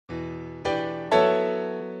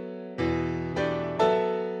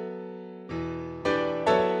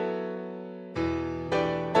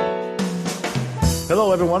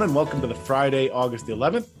Hello, everyone, and welcome to the Friday, August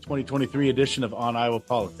 11th, 2023 edition of On Iowa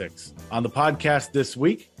Politics. On the podcast this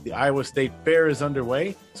week, the Iowa State Fair is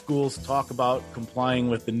underway. Schools talk about complying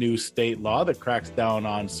with the new state law that cracks down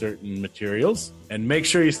on certain materials. And make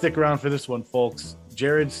sure you stick around for this one, folks.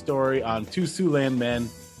 Jared's story on two Siouxland men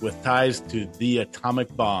with ties to the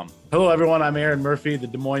atomic bomb. Hello, everyone. I'm Erin Murphy, the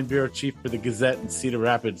Des Moines Bureau Chief for the Gazette in Cedar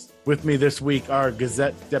Rapids. With me this week are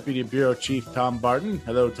Gazette Deputy Bureau Chief Tom Barton.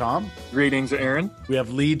 Hello, Tom. Greetings, Erin. We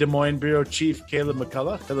have Lee Des Moines Bureau Chief Caleb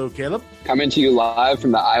McCullough. Hello, Caleb. Coming to you live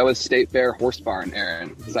from the Iowa State Fair horse barn,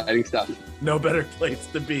 Erin. Exciting stuff. No better place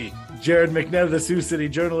to be. Jared McNett of the Sioux City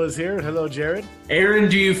Journal is here. Hello, Jared. Erin,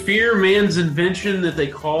 do you fear man's invention that they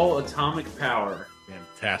call atomic power?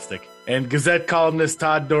 Fantastic. And Gazette columnist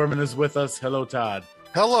Todd Dorman is with us. Hello, Todd.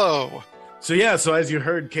 Hello. So as you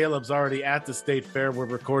heard, Caleb's already at the State Fair. We're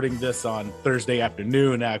recording this on Thursday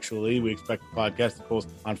afternoon, actually. We expect the podcast to post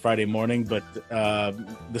on Friday morning, but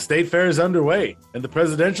the State Fair is underway, and the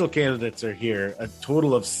presidential candidates are here. A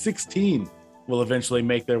total of 16 will eventually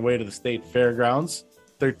make their way to the state fairgrounds.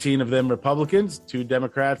 13 of them Republicans, 2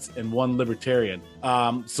 Democrats, and 1 Libertarian.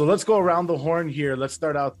 So let's go around the horn here. Let's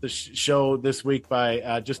start out the show this week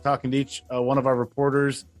by just talking to each one of our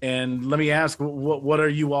reporters. And let me ask, what are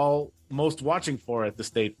you all most watching for at the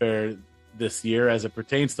State Fair this year as it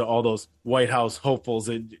pertains to all those White House hopefuls?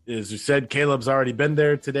 As you said, Caleb's already been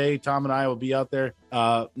there today. Tom and I will be out there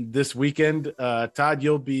this weekend. Todd,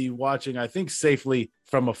 you'll be watching, I think, safely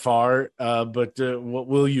from afar, but what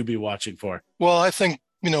will you be watching for? Well, I think,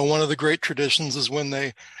 one of the great traditions is when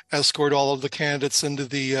they escort all of the candidates into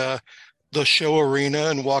the show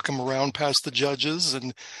arena and walk them around past the judges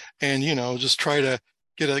and just try to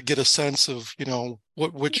get a sense of,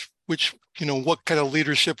 what kind of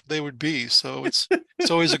leadership they would be. So it's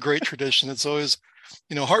always a great tradition. It's always,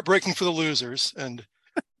 heartbreaking for the losers, and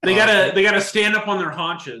they gotta stand up on their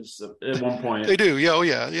haunches at one point. They do.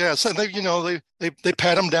 Yeah. So they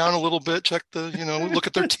pat them down a little bit, check look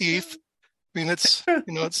at their teeth. I mean, it's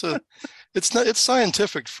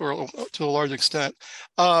scientific to a large extent.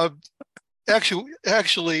 Actually, I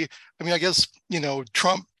mean, I guess,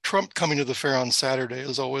 Trump coming to the fair on Saturday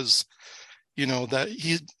is always,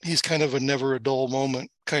 that he's kind of a never a dull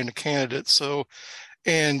moment kind of candidate. So,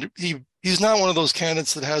 and he's not one of those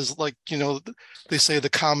candidates that has, like, they say the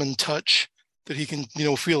common touch that he can,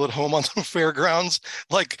 feel at home on the fairgrounds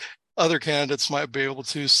like other candidates might be able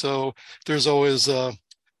to. So there's always a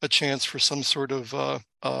chance for some sort of,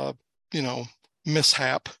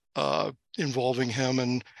 mishap involving him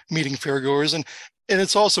and meeting fairgoers. And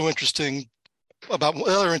it's also interesting the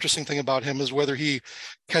other interesting thing about him is whether he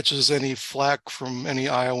catches any flack from any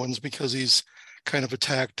Iowans, because he's kind of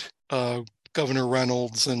attacked Governor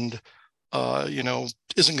Reynolds and,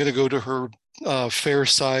 isn't going to go to her fair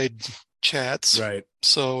side chats. Right.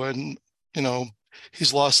 So, and,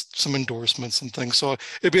 he's lost some endorsements and things. So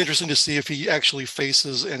it'd be interesting to see if he actually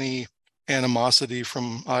faces any animosity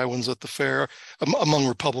from Iowans at the fair. Among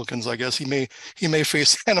Republicans, I guess he may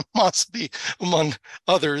face animosity among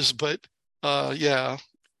others, but yeah.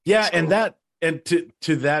 So. And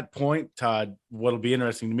to that point, Todd, what'll be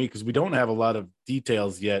interesting to me, because we don't have a lot of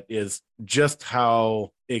details yet, is just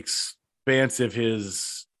how expansive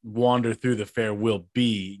his wander through the fair will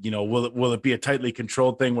be. Will it be a tightly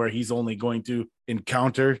controlled thing where he's only going to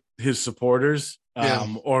encounter his supporters,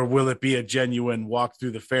 or will it be a genuine walk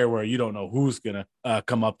through the fair where you don't know who's gonna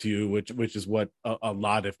come up to you, which is what a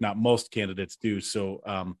lot, if not most, candidates do. So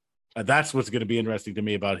that's what's going to be interesting to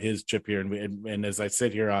me about his trip here. And as I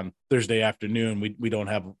sit here on Thursday afternoon, we don't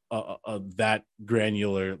have that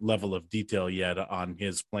granular level of detail yet on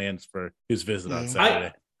his plans for his visit on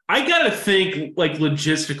Saturday. I got to think, like,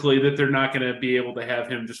 logistically, that they're not going to be able to have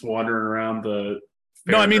him just wandering around the fairgrounds.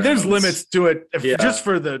 No, I mean, there's limits to it. Just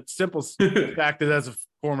for the simple fact that as a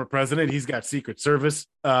former president, he's got Secret Service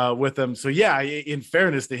with him. So, yeah, in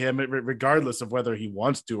fairness to him, regardless of whether he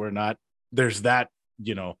wants to or not, there's that,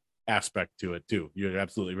 aspect to it, too. You're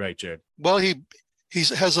absolutely right, Jared. Well, he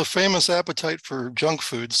has a famous appetite for junk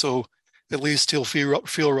food, so at least he'll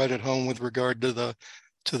feel right at home with regard to the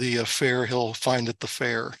fare he'll find at the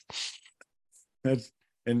fair.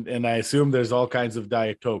 And I assume there's all kinds of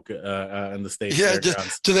Diet Coke in the state. Yeah,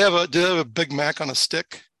 do they have a Big Mac on a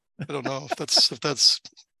stick? I don't know if that's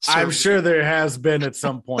I'm sure there has been at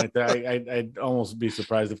some point. I'd almost be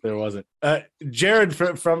surprised if there wasn't. Jared,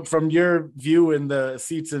 from your view in the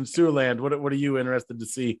seats in Siouxland, what are you interested to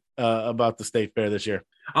see about the state fair this year?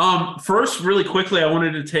 First, really quickly, I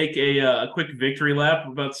wanted to take a quick victory lap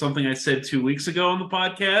about something I said 2 weeks ago on the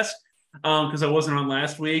podcast, because I wasn't on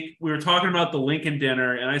last week. We were talking about the Lincoln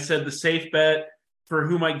dinner, and I said the safe bet for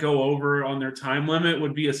who might go over on their time limit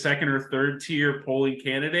would be a second or third tier polling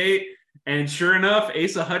candidate. And sure enough,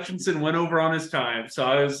 Asa Hutchinson went over on his time. So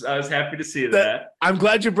I was happy to see that. I'm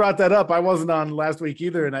glad you brought that up. I wasn't on last week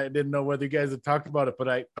either, and I didn't know whether you guys had talked about it,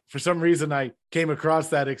 but for some reason I came across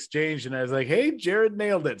that exchange and I was like, hey, Jared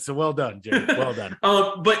nailed it. So well done, Jared. Well done.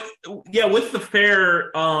 But yeah, with the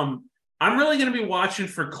fair, I'm really going to be watching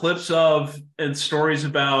for clips of and stories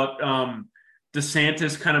about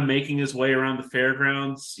DeSantis kind of making his way around the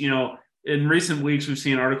fairgrounds. In recent weeks, we've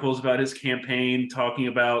seen articles about his campaign talking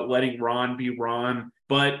about letting Ron be Ron,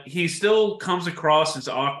 but he still comes across as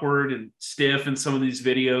awkward and stiff in some of these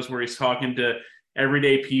videos where he's talking to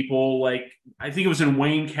everyday people. Like, I think it was in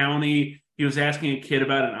Wayne County, he was asking a kid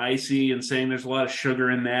about an icy and saying there's a lot of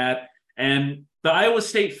sugar in that. And the Iowa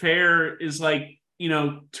State Fair is like,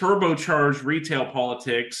 turbocharged retail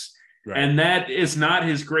politics. Right. And that is not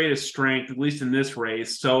his greatest strength, at least in this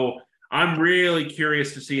race. So I'm really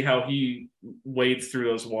curious to see how he wades through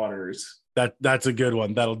those waters. That's a good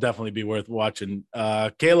one. That'll definitely be worth watching.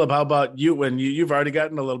 Caleb, how about you? When you've already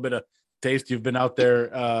gotten a little bit of taste, you've been out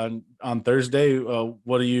there on Thursday.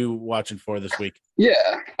 What are you watching for this week?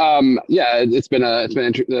 Yeah, it's been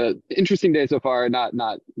an interesting day so far. Not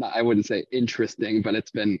I wouldn't say interesting, but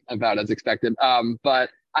it's been about as expected. But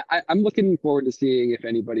I'm looking forward to seeing if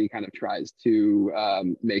anybody kind of tries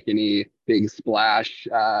to make any big splash,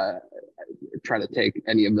 try to take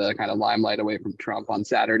any of the kind of limelight away from Trump on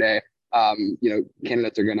Saturday.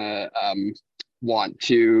 Candidates are going to want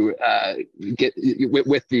to get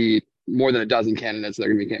with the more than a dozen candidates that are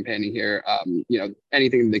going to be campaigning here.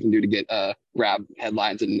 Anything they can do to get grab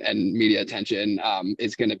headlines and media attention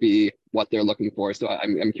is going to be what they're looking for. So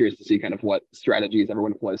I'm curious to see kind of what strategies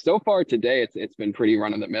everyone employs. So far today, it's been pretty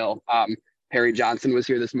run of the mill. Harry Johnson was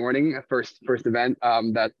here this morning, first event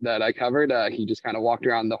that I covered. He just kind of walked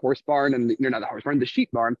around the horse barn the sheep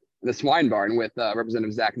barn, the swine barn with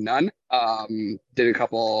Representative Zach Nunn. Did a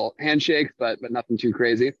couple handshakes, but nothing too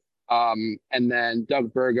crazy. And then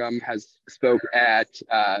Doug Burgum has spoke at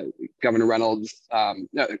Governor Reynolds,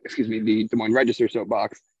 the Des Moines Register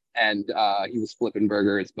soapbox, and he was flipping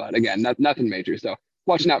burgers, but again, nothing major. So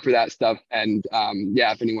watching out for that stuff. And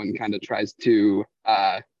if anyone kind of tries to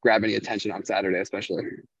grab any attention on Saturday, especially.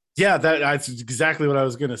 Yeah, that's exactly what I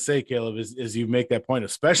was going to say, Caleb, is you make that point,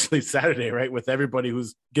 especially Saturday, right? With everybody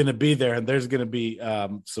who's going to be there, and there's going to be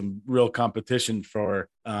some real competition for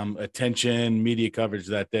attention, media coverage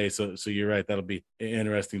that day. So you're right. That'll be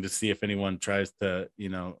interesting to see if anyone tries to,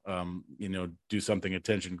 do something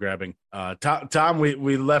attention grabbing. Tom,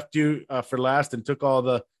 we left you for last and took all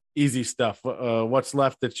the easy stuff. What's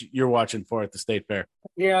left that you're watching for at the State Fair?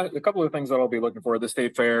 Yeah, a couple of things that I'll be looking for at the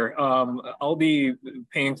State Fair. I'll be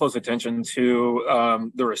paying close attention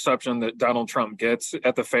to the reception that Donald Trump gets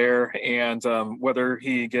at the fair, and whether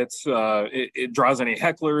he gets it draws any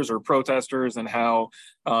hecklers or protesters, and how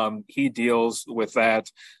he deals with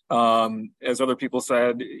that. As other people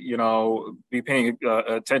said, be paying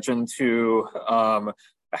attention to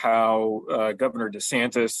how Governor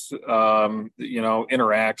DeSantis,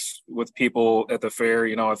 interacts with people at the fair.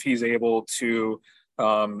 If he's able to,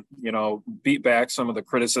 beat back some of the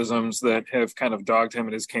criticisms that have kind of dogged him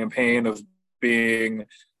in his campaign of being,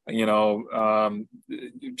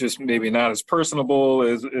 just maybe not as personable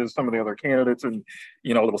as some of the other candidates, and,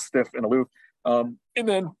 a little stiff and aloof. And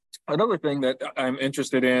then another thing that I'm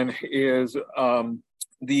interested in is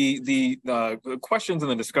the questions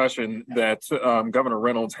and the discussion that Governor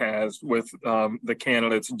Reynolds has with the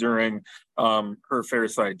candidates during her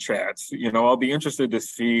Fairside chats. I'll be interested to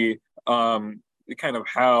see kind of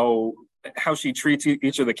how she treats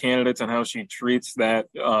each of the candidates and how she treats that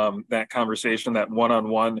conversation, that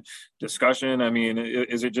one-on-one discussion. I mean,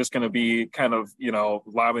 is it just going to be kind of,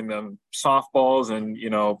 lobbing them softballs and,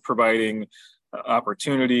 providing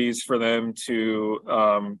opportunities for them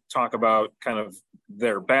to talk about kind of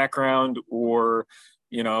their background, or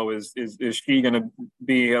is she going to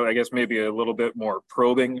be, I guess, maybe a little bit more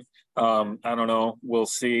probing? I don't know. We'll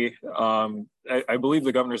see. I believe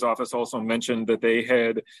the governor's office also mentioned that they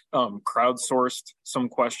had crowdsourced some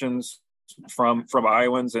questions from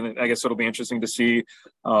Iowans, and I guess it'll be interesting to see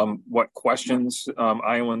what questions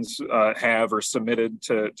Iowans have or submitted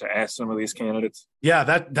to ask some of these candidates.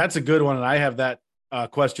 Yeah, that's a good one, and I have that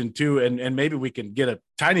question too, and maybe we can get a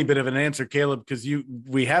tiny bit of an answer, Caleb, because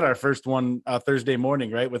we had our first one Thursday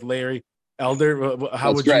morning, right, with Larry Elder.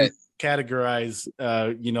 How would you categorize,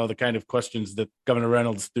 the kind of questions that Governor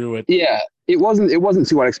Reynolds threw at? Yeah, it wasn't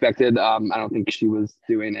too unexpected. I don't think she was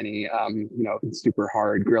doing any, super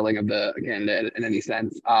hard grilling of the candidate in any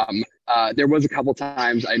sense. There was a couple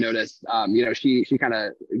times I noticed, she kind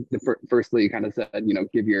of firstly kind of said,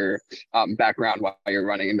 give your background while you're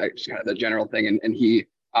running, and that's kind of the general thing. And he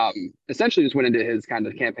essentially just went into his kind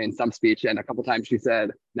of campaign stump speech, and a couple times she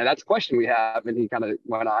said, "Now that's a question we have," and he kind of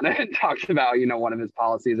went on and talked about one of his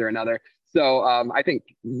policies or another. So I think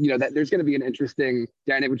that there's going to be an interesting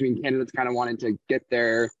dynamic between candidates kind of wanting to get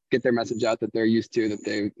their message out that they're used to, that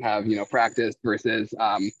they have practiced, versus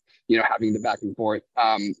having the back and forth.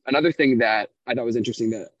 Another thing that I thought was interesting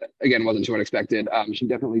that again wasn't too unexpected. She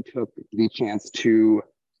definitely took the chance to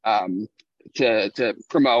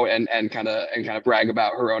promote and kind of brag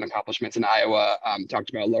about her own accomplishments in Iowa.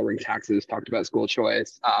 Talked about lowering taxes, talked about school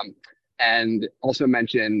choice, and also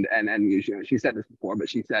mentioned, and she said this before, but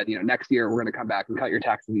she said, next year we're going to come back and cut your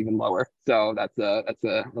taxes even lower. So that's a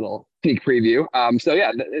little sneak preview. So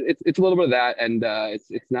yeah, it's a little bit of that, and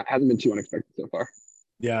hasn't been too unexpected so far.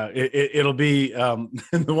 Yeah, it'll be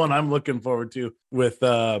the one I'm looking forward to with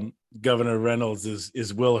Governor Reynolds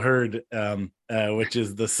is Will Hurd, which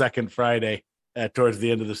is the second Friday towards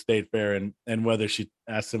the end of the state fair, and whether she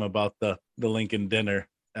asked him about the Lincoln dinner.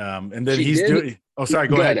 And then doing. Oh, sorry.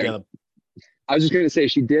 Go ahead, Caleb. I was just going to say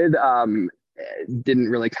she didn't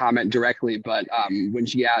really comment directly, but when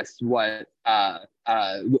she asked what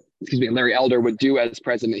Larry Elder would do as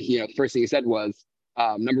president, the first thing he said was,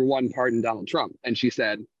 number one, pardon Donald Trump, and she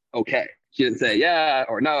said, "Okay." She didn't say yeah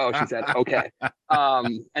or no. She said, "Okay."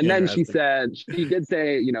 And then she did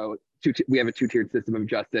say, we have a two-tiered system of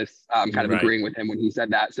justice. Kind of agreeing with him when he said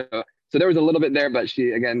that. So there was a little bit there, but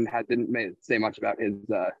she again didn't say much about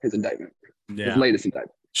his indictment, his latest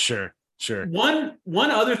indictment. Sure.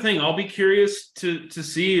 One other thing I'll be curious to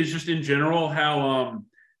see is just in general how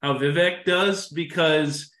Vivek does,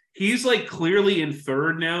 because he's like clearly in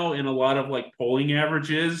third now in a lot of like polling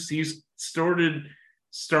averages. He's started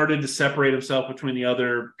to separate himself between the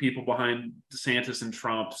other people behind DeSantis and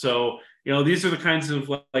Trump. So, these are the kinds of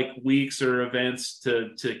like weeks or events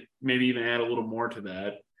to maybe even add a little more to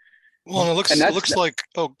that. Well, it looks like,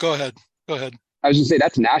 oh, go ahead. I was just say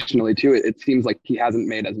that's nationally too. It seems like he hasn't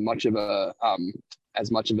made as much of a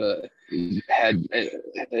head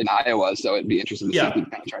in Iowa. So it'd be interesting to see if he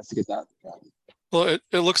kind of tries to get that. Well,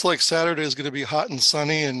 it looks like Saturday is going to be hot and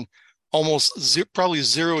sunny, and almost probably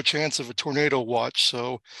zero chance of a tornado watch.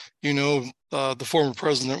 So, the former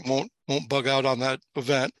president won't bug out on that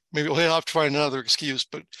event. Maybe he'll have to find another excuse,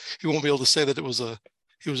 but he won't be able to say that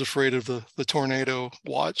he was afraid of the tornado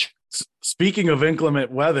watch. Speaking of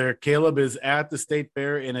inclement weather, Caleb is at the state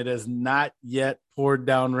fair and it has not yet poured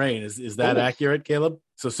down rain. Is that accurate, Caleb?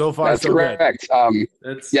 So far, that's so correct.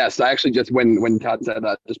 Yes, I actually just when Todd said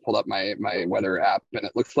that, just pulled up my weather app, and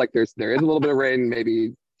it looks like there is a little bit of rain,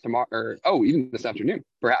 maybe tomorrow, or even this afternoon,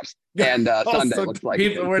 perhaps. And Sunday looks like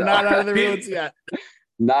we're not out of the woods yet.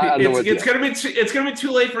 It's gonna be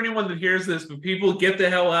too late for anyone that hears this, but people get the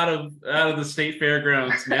hell out of the state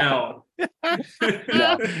fairgrounds now.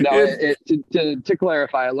 To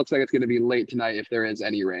clarify, it looks like it's going to be late tonight if there is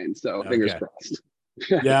any rain. So fingers crossed.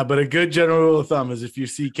 Yeah, but a good general rule of thumb is if you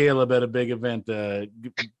see Caleb at a big event,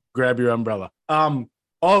 grab your umbrella.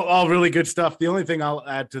 All really good stuff. The only thing I'll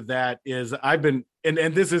add to that is I've been,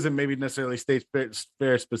 and this isn't maybe necessarily state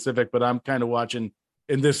fair specific, but I'm kind of watching,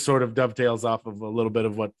 and this sort of dovetails off of a little bit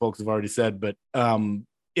of what folks have already said, but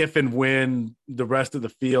if and when the rest of the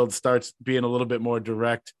field starts being a little bit more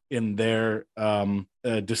direct in their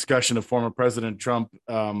discussion of former President Trump,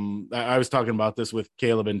 I was talking about this with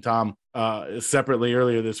Caleb and Tom separately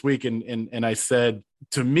earlier this week, and I said,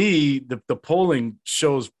 to me, the polling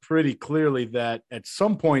shows pretty clearly that at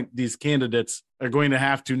some point these candidates are going to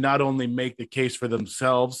have to not only make the case for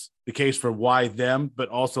themselves, the case for why them, but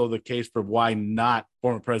also the case for why not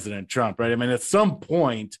former President Trump, right? I mean, at some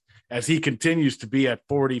point, as he continues to be at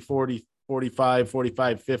 40, 45,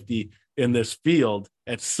 50 in this field,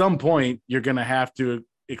 at some point, you're going to have to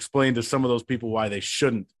explain to some of those people why they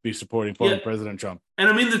shouldn't be supporting former President Trump. And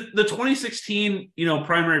I mean, the 2016,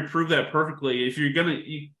 primary proved that perfectly. If you're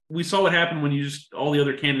we saw what happened when all the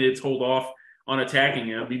other candidates hold off on attacking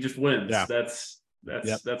him. He just wins. Yeah. That's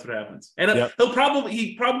what happens. And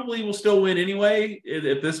he probably will still win anyway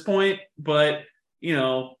at this point, but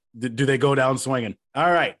do they go down swinging?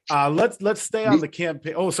 All right, let's stay on the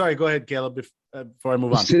campaign. Oh, sorry, go ahead, Caleb. Before I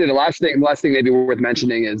move on, the last thing maybe worth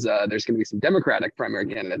mentioning is there's going to be some Democratic primary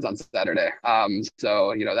candidates on Saturday. Add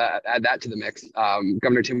that to the mix.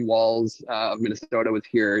 Governor Tim Walz of Minnesota was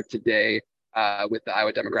here today with the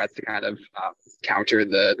Iowa Democrats to kind of counter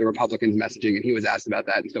the Republicans' messaging, and he was asked about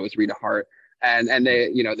that, and so was Rita Hart, and they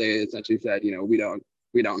essentially said,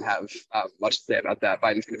 we don't have much to say about that.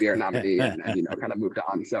 Biden's going to be our nominee, and kind of moved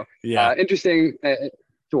on. So interesting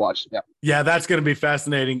to watch. Yeah, that's going to be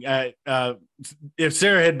fascinating. If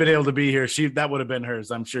Sarah had been able to be here, that would have been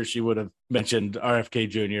hers. I'm sure she would have mentioned RFK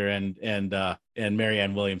Jr. and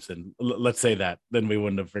Marianne Williamson. Let's say that, then we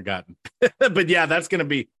wouldn't have forgotten. But yeah, that's going to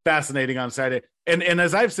be fascinating on Saturday. And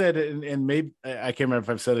as I've said, and maybe I can't remember if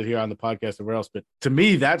I've said it here on the podcast or where else, but to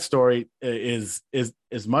me, that story is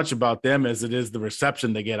as much about them as it is the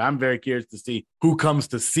reception they get. I'm very curious to see who comes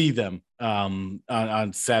to see them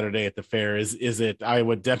on Saturday at the fair. Is it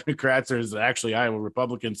Iowa Democrats, or is it actually Iowa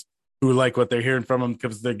Republicans who like what they're hearing from them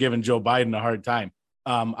because they're giving Joe Biden a hard time?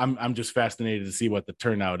 I'm just fascinated to see what the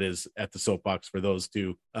turnout is at the soapbox for those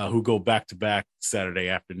two who go back to back Saturday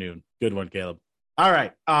afternoon. Good one, Caleb. All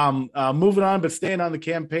right. Moving on, but staying on the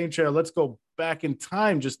campaign trail, let's go back in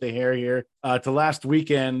time just a hair here to last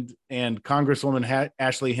weekend and Congresswoman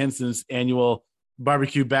Ashley Hinson's annual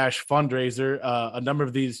barbecue bash fundraiser. A number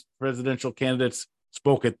of these presidential candidates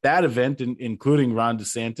spoke at that event, including Ron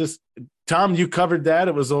DeSantis. Tom, you covered that.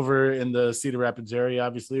 It was over in the Cedar Rapids area,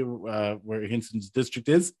 obviously, where Hinson's district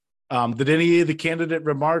is. Did any of the candidate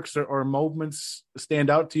remarks or moments stand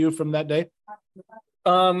out to you from that day?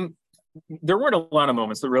 There weren't a lot of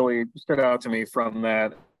moments that really stood out to me from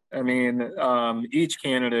that. I mean, each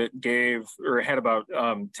candidate had about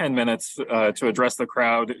 10 minutes to address the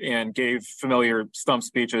crowd and gave familiar stump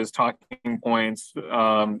speeches, talking points,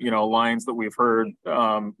 lines that we've heard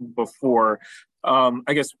before.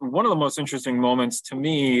 I guess one of the most interesting moments to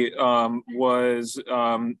me was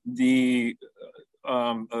the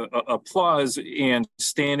applause and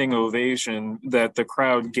standing ovation that the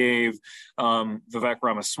crowd gave Vivek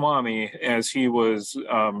Ramaswamy as he was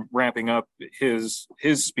wrapping up his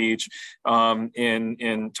speech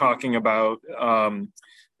in talking about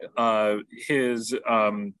his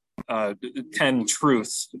 10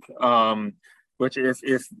 truths, which if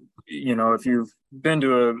you've been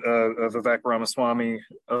to a Vivek Ramaswamy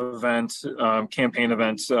event, campaign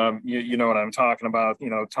event, you know what I'm talking about,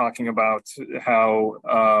 talking about how,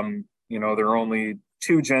 there are only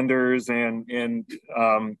two genders and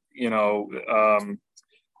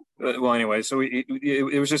well, anyway, so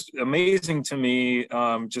it was just amazing to me,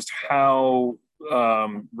 just how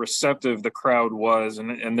receptive the crowd was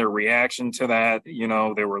and their reaction to that.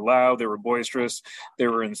 They were loud, they were boisterous, they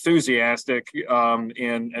were enthusiastic,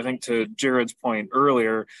 and I think to Jared's point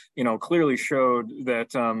earlier, clearly showed that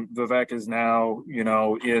Vivek is now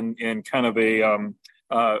in kind of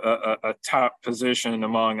a top position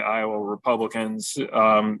among Iowa Republicans,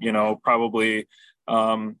 probably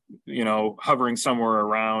hovering somewhere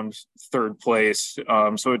around third place.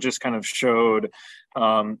 So it just kind of showed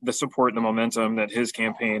the support and the momentum that his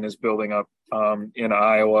campaign is building up in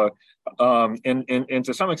Iowa. And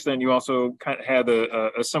to some extent, you also kind of had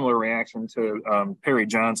a similar reaction to Perry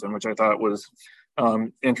Johnson, which I thought was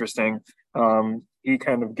interesting. He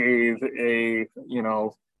kind of gave a,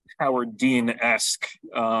 Howard Dean-esque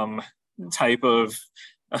type of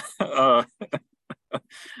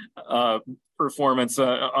performance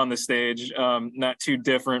on the stage, not too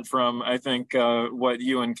different from I think what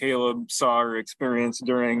you and Caleb saw or experienced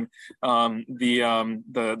during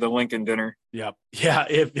the Lincoln dinner. Yep. Yeah.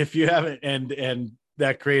 If you haven't, and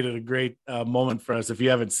that created a great moment for us. If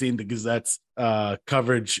you haven't seen the Gazette's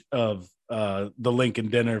coverage of the Lincoln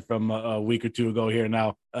dinner from a week or two ago here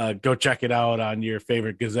now, go check it out on your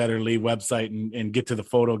favorite Gazette or Lee website and get to the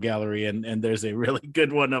photo gallery. And there's a really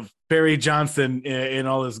good one of Perry Johnson in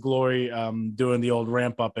all his glory doing the old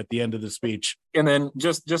ramp up at the end of the speech. And then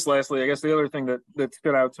just lastly, I guess the other thing that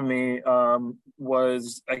stood out to me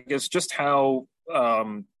was, I guess, just how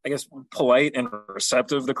polite and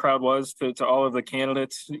receptive the crowd was to all of the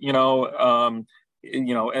candidates.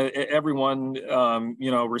 Everyone,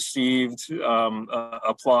 received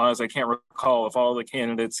applause. I can't recall if all the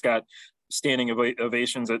candidates got standing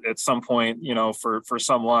ovations at some point, for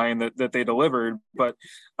some line that they delivered. But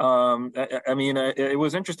it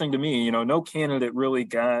was interesting to me, no candidate really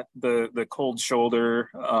got the cold shoulder.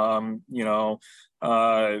 There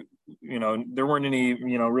weren't any,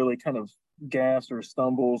 really kind of gaffes or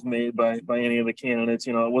stumbles made by any of the candidates.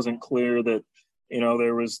 It wasn't clear that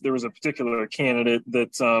there was a particular candidate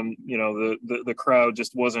that the crowd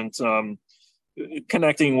just wasn't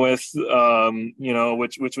connecting with,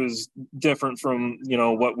 which was different from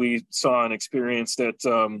what we saw and experienced at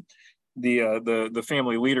the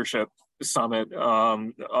Family Leadership Summit.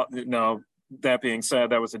 Now that being said,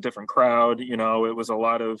 that was a different crowd. It was a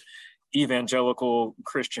lot of evangelical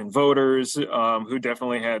Christian voters who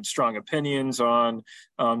definitely had strong opinions on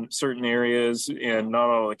certain areas, and not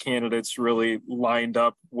all the candidates really lined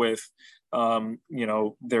up with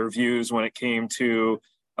their views when it came to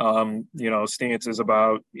stances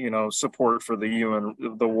about support for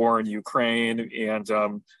the war in Ukraine and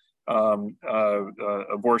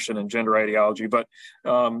abortion and gender ideology. But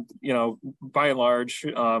by and large,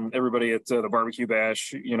 everybody at the barbecue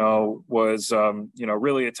bash was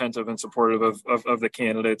really attentive and supportive of the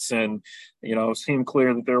candidates, and seemed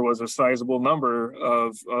clear that there was a sizable number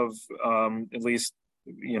of at least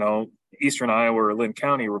Eastern Iowa or Lynn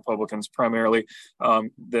County Republicans primarily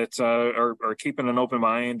that are keeping an open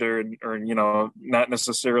mind, or not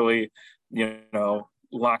necessarily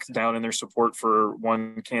locked down in their support for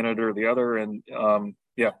one candidate or the other. And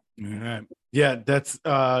that's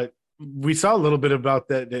we saw a little bit about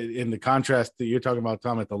that in the contrast that you're talking about,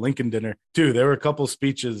 Tom, at the Lincoln dinner too. There were a couple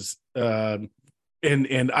speeches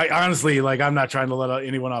and I honestly, I'm not trying to let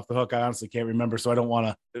anyone off the hook. I honestly can't remember, so I don't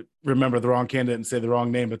want to remember the wrong candidate and say the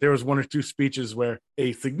wrong name. But there was one or two speeches where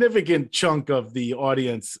a significant chunk of the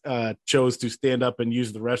audience chose to stand up and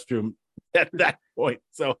use the restroom at that point.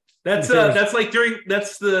 So that's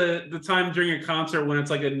the time during a concert when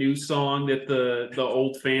it's like a new song that the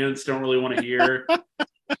old fans don't really want to hear,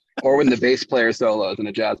 or when the bass player solos in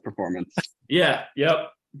a jazz performance. Yeah.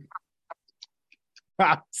 Yep.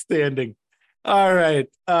 Outstanding. All right.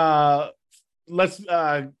 Let's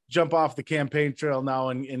jump off the campaign trail now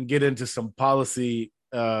and get into some policy.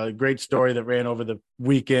 Great story that ran over the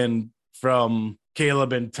weekend from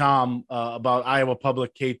Caleb and Tom about Iowa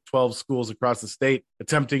public K-12 schools across the state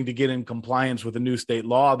attempting to get in compliance with a new state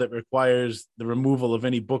law that requires the removal of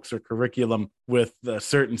any books or curriculum with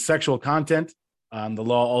certain sexual content. The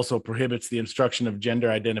law also prohibits the instruction of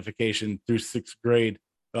gender identification through sixth grade,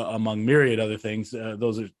 among myriad other things.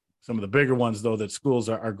 Those are some of the bigger ones, though, that schools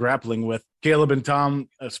are grappling with. Caleb and Tom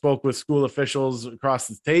spoke with school officials across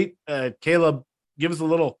the state. Caleb, give us a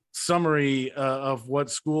little summary of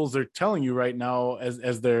what schools are telling you right now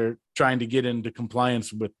as they're trying to get into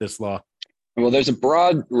compliance with this law. Well, there's a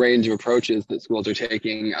broad range of approaches that schools are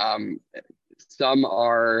taking. Some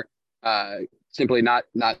are simply not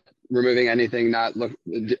removing anything, not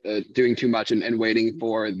doing too much and waiting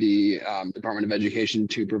for the Department of Education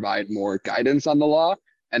to provide more guidance on the law.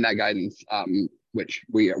 And that guidance, which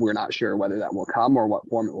we're not sure whether that will come or what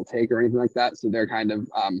form it will take or anything like that. So they're kind of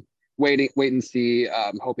wait and see,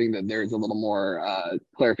 hoping that there's a little more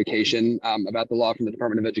clarification about the law from the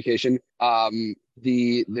Department of Education.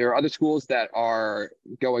 There are other schools that are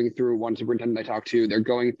going through, one superintendent I talked to, they're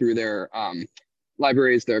going through their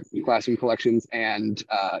libraries, their classroom collections, and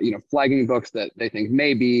flagging books that they think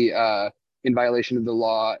may be in violation of the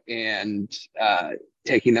law and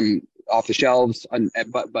taking them off the shelves,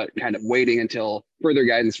 but kind of waiting until further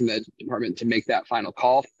guidance from the department to make that final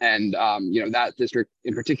call. And that district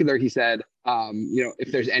in particular, he said,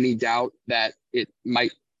 if there's any doubt that it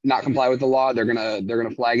might not comply with the law, they're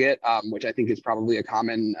gonna flag it, which I think is probably a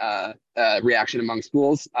common reaction among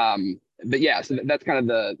schools. But yeah, so that's kind of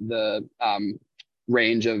the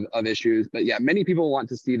range of issues. But yeah, many people want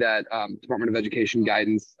to see that Department of Education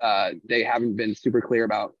guidance. They haven't been super clear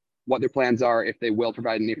about what their plans are, if they will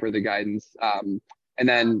provide any further guidance. And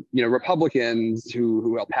then, Republicans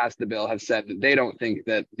who will pass the bill have said that they don't think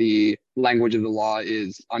that the language of the law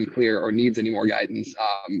is unclear or needs any more guidance.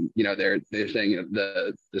 They're saying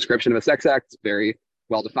the description of a sex act is very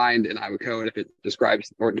well defined in Iowa code. If it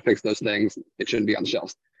describes or depicts those things, it shouldn't be on the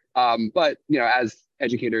shelves. But as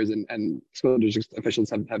educators and school district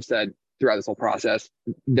officials have said throughout this whole process,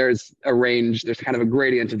 there's a range, there's kind of a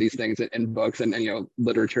gradient of these things in books, and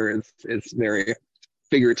literature is very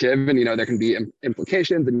figurative, and there can be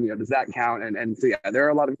implications, and does that count? And so yeah,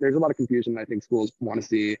 there's a lot of confusion. I think schools want to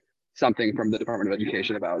see something from the Department of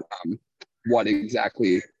Education about what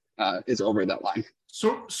exactly is over that line.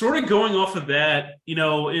 So sort of going off of that,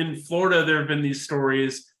 in Florida there have been these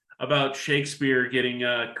stories about Shakespeare getting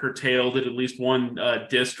curtailed at least one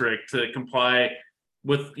district to comply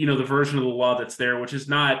with the version of the law that's there, which is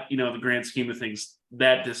not the grand scheme of things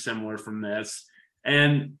that dissimilar from this.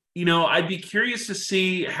 And I'd be curious to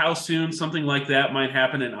see how soon something like that might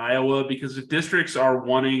happen in Iowa, because if districts are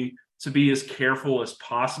wanting to be as careful as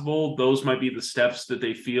possible, those might be the steps that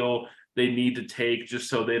they feel they need to take just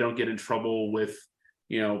so they don't get in trouble with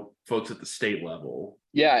folks at the state level.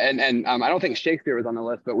 Yeah, and I don't think Shakespeare was on the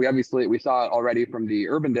list, but we saw it already from the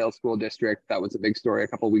Urbandale School District. That was a big story a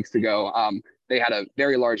couple of weeks ago. They had a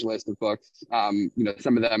very large list of books.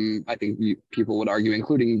 Some of them, I think people would argue,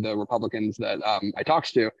 including the Republicans that I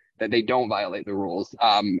talked to, that they don't violate the rules.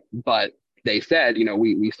 But they said,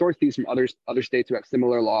 we sourced these from other states who have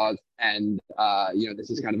similar laws, and this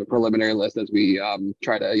is kind of a preliminary list as we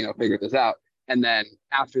try to figure this out. And then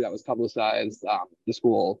after that was publicized, the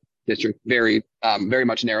school district very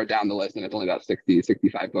much narrowed down the list, and it's only about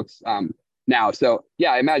 65 books now. So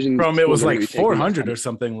yeah, I imagine from it was like 400 or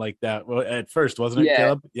something like that. Well, at first, wasn't it, yeah,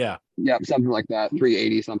 Caleb? Yeah, something like that,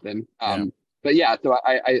 380 something. Yeah. But yeah, so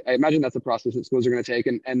I imagine that's a process that schools are going to take.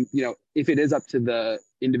 And if it is up to the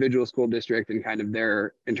individual school district and kind of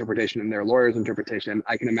their interpretation and their lawyer's interpretation,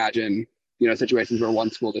 I can imagine, situations where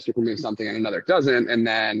one school district removes something and another doesn't. And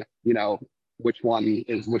then, which one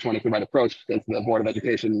is the right approach? Does the Board of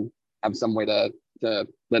Education have some way to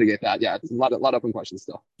litigate that? Yeah, it's a lot of open questions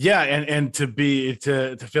still. Yeah, and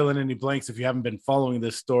to fill in any blanks, if you haven't been following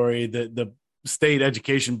this story, the state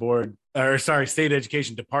education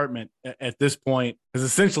department at this point has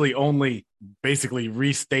essentially only basically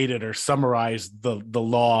restated or summarized the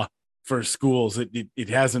law for schools. It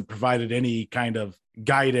hasn't provided any kind of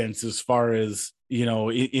guidance as far as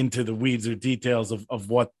into the weeds or details of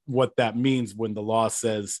what that means when the law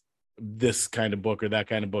says this kind of book or that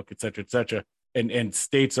kind of book, et cetera, and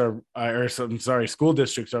states school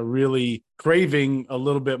districts are really craving a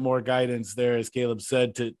little bit more guidance there, as Caleb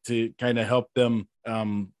said, to kind of help them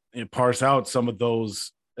parse out some of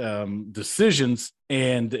those decisions,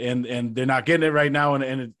 and they're not getting it right now.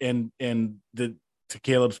 To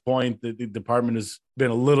Caleb's point, the department has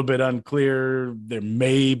been a little bit unclear. There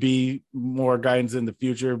may be more guidance in the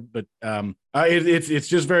future, but it's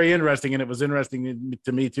just very interesting. And it was interesting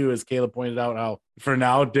to me too, as Caleb pointed out, how for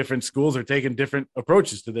now different schools are taking different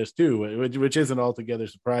approaches to this too, which isn't altogether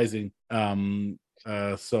surprising.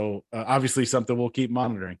 So obviously something we'll keep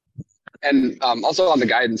monitoring. And also on the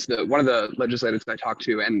guidance, one of the legislators that I talked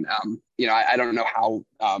to, and I don't know how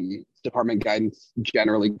department guidance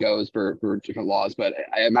generally goes for different laws, but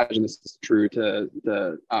I imagine this is true to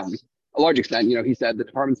a large extent. He said the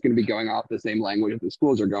department's going to be going off the same language that the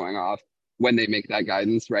schools are going off when they make that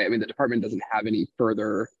guidance, right? I mean, the department doesn't have any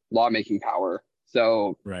further lawmaking power,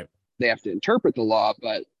 so right, they have to interpret the law,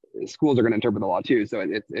 but schools are going to interpret the law too. So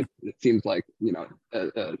it seems like,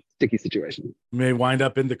 a sticky situation. May wind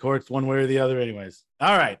up in the courts one way or the other anyways.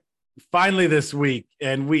 All right. Finally this week,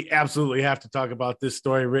 and we absolutely have to talk about this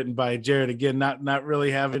story written by Jared. Again, not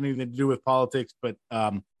really have anything to do with politics, but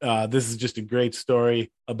this is just a great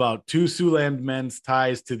story about two Siouxland men's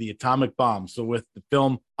ties to the atomic bomb. So with the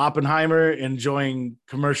film Oppenheimer enjoying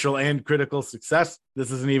commercial and critical success, this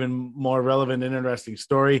is an even more relevant and interesting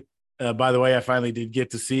story. By the way, I finally did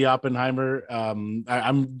get to see Oppenheimer.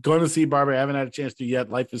 I'm going to see Barbie. I haven't had a chance to yet.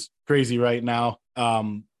 Life is crazy right now.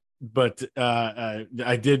 But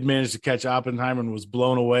I did manage to catch Oppenheimer and was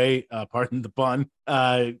blown away. Pardon the pun,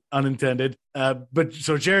 unintended. But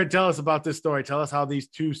so Jared, tell us about this story. Tell us how these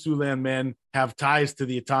two Siouxland men have ties to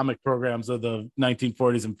the atomic programs of the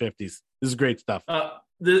 1940s and 50s. This is great stuff.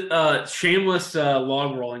 The shameless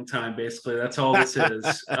log rolling time, basically. That's all this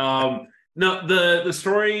is. No, the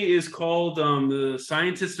story is called The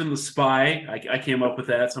Scientist and the Spy. I came up with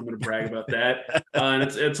that, so I'm going to brag about that. And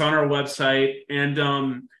it's on our website.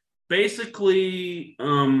 And basically,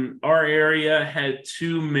 our area had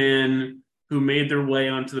two men who made their way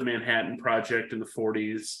onto the Manhattan Project in the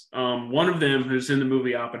 40s. One of them, who's in the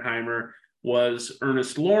movie Oppenheimer, was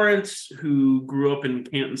Ernest Lawrence, who grew up in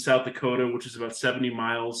Canton, South Dakota, which is about 70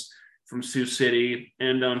 miles from Sioux City.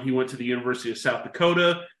 And he went to the University of South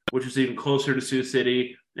Dakota, which is even closer to Sioux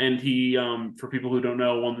City. And he, for people who don't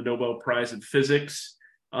know, won the Nobel Prize in Physics.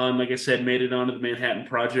 Like I said, made it onto the Manhattan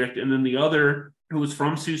Project. And then the other, who was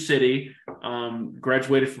from Sioux City,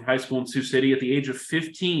 graduated from high school in Sioux City at the age of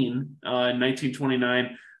 15 in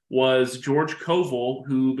 1929, was George Koval,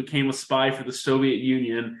 who became a spy for the Soviet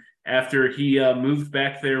Union after he moved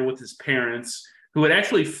back there with his parents, who had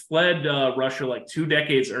actually fled Russia like 2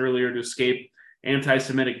 decades earlier to escape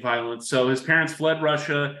anti-Semitic violence. So his parents fled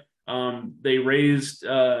Russia. They raised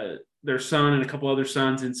their son and a couple other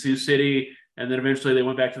sons in Sioux City, and then eventually they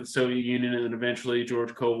went back to the Soviet Union, and then eventually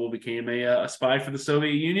George Koval became a spy for the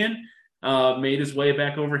Soviet Union, made his way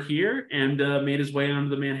back over here, and made his way onto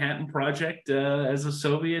the Manhattan Project as a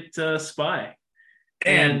Soviet spy.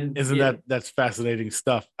 And isn't that's fascinating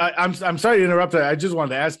stuff? I'm sorry to interrupt. I just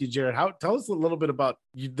wanted to ask you, Jared, tell us a little bit about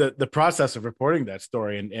the process of reporting that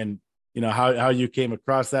story and how you came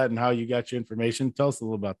across that and how you got your information. Tell us a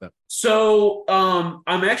little about that. So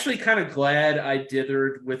I'm actually kind of glad I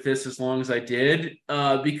dithered with this as long as I did,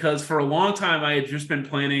 because for a long time I had just been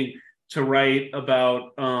planning to write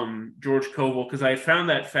about George Koval, because I found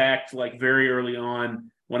that fact like very early on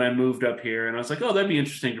when I moved up here, and I was like, oh, that'd be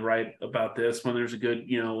interesting to write about this when there's a good,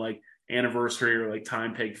 like anniversary or like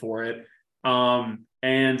time peg for it.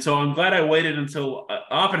 And so I'm glad I waited until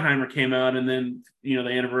Oppenheimer came out, and then the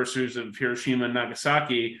anniversaries of Hiroshima and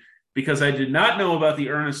Nagasaki, because I did not know about the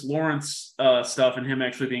Ernest Lawrence stuff and him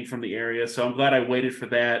actually being from the area. So I'm glad I waited for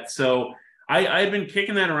that. So I've been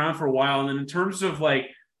kicking that around for a while. And then in terms of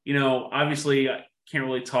obviously I can't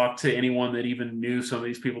really talk to anyone that even knew some of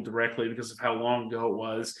these people directly because of how long ago it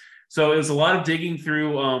was. So it was a lot of digging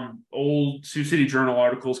through old Sioux City Journal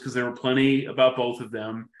articles, because there were plenty about both of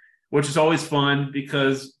them, which is always fun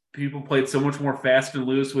because people played so much more fast and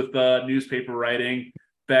loose with newspaper writing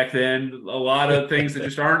back then. A lot of things that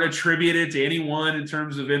just aren't attributed to anyone in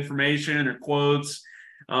terms of information or quotes.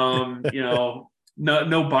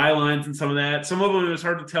 No bylines and some of that. Some of them, it was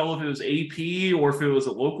hard to tell if it was AP or if it was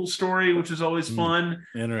a local story, which is always fun.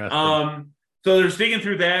 Interesting. So there's digging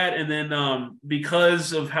through that. And then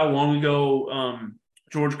because of how long ago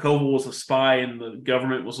George Koval was a spy and the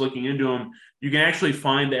government was looking into him, you can actually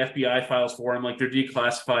find the FBI files for him. Like, they're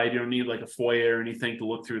declassified. You don't need like a FOIA or anything to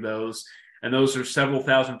look through those. And those are several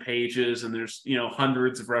thousand pages. And there's,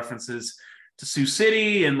 hundreds of references to Sioux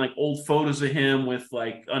City and like old photos of him with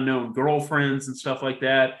like unknown girlfriends and stuff like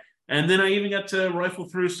that. And then I even got to rifle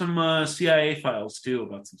through some CIA files too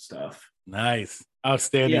about some stuff. Nice.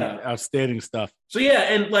 Outstanding stuff. So yeah,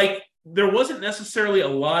 and like there wasn't necessarily a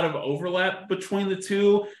lot of overlap between the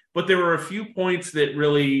two, but there were a few points that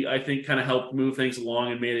really, I think, kind of helped move things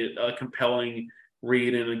along and made it a compelling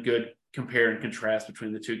read and a good compare and contrast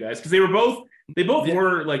between the two guys, because they both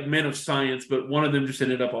were like men of science, but one of them just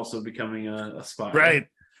ended up also becoming a spy. Right.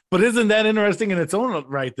 But isn't that interesting in its own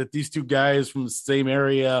right that these two guys from the same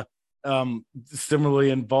area similarly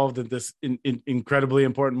involved in this incredibly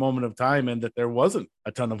important moment of time, and that there wasn't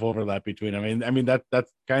a ton of overlap between them? I mean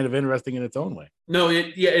that's kind of interesting in its own way. No,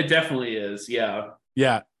 it definitely is.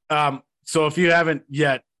 Yeah. So if you haven't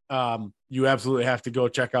yet, you absolutely have to go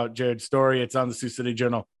check out Jared's story. It's on the Sioux City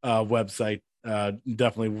Journal website.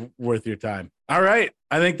 Definitely worth your time. All right.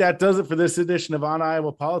 I think that does it for this edition of On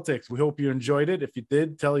Iowa Politics. We hope you enjoyed it. If you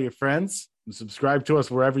did, tell your friends and subscribe to us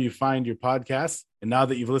wherever you find your podcasts. And now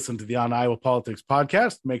that you've listened to the On Iowa Politics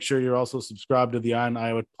podcast, make sure you're also subscribed to the On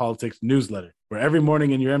Iowa Politics newsletter, where every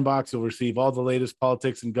morning in your inbox, you'll receive all the latest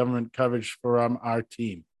politics and government coverage from our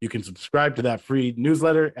team. You can subscribe to that free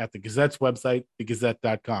newsletter at the Gazette's website,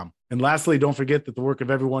 thegazette.com. And lastly, don't forget that the work of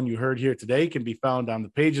everyone you heard here today can be found on the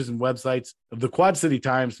pages and websites of the Quad City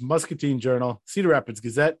Times, Muscatine Journal, Cedar Rapids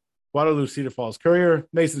Gazette, Waterloo Cedar Falls Courier,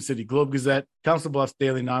 Mason City Globe Gazette, Council Bluffs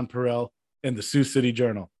Daily Nonpareil, and the Sioux City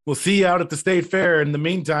Journal. We'll see you out at the State Fair. In the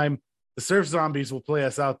meantime, the Surf Zombies will play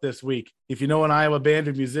us out this week. If you know an Iowa band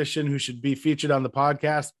or musician who should be featured on the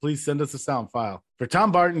podcast, please send us a sound file. For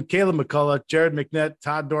Tom Barton, Caleb McCullough, Jared McNett,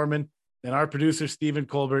 Todd Dorman, and our producer, Stephen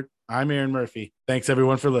Colbert, I'm Erin Murphy. Thanks,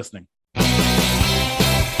 everyone, for listening.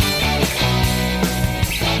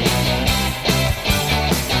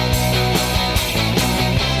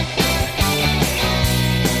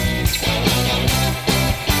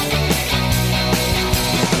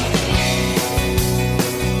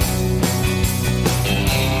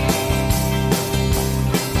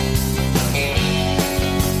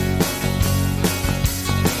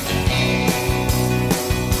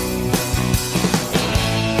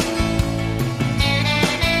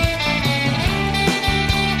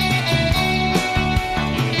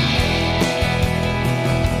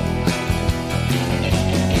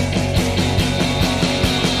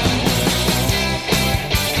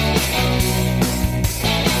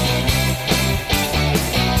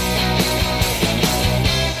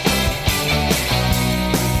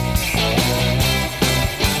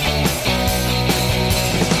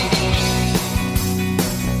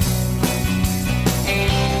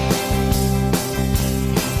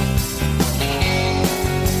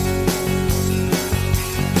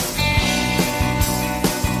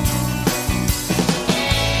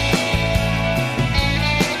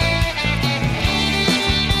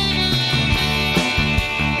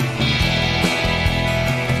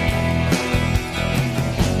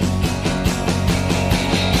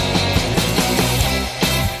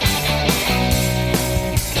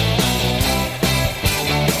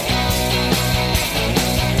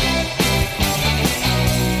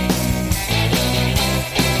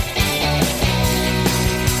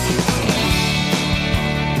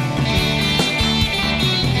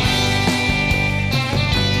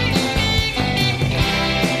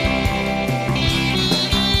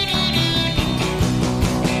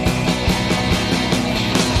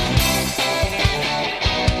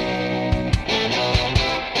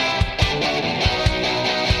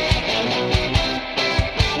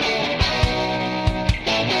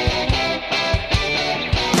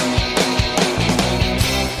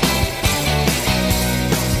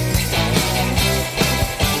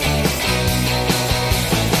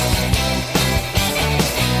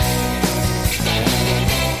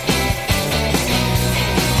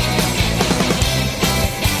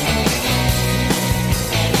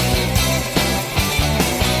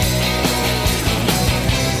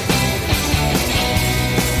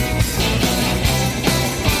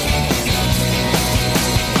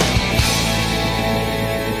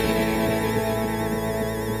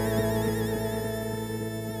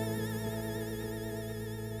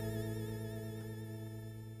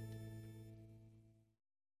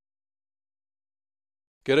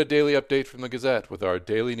 Get a daily update from the Gazette with our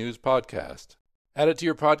daily news podcast. Add it to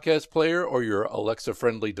your podcast player or your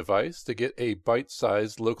Alexa-friendly device to get a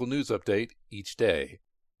bite-sized local news update each day.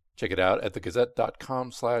 Check it out at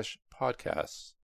thegazette.com/podcasts.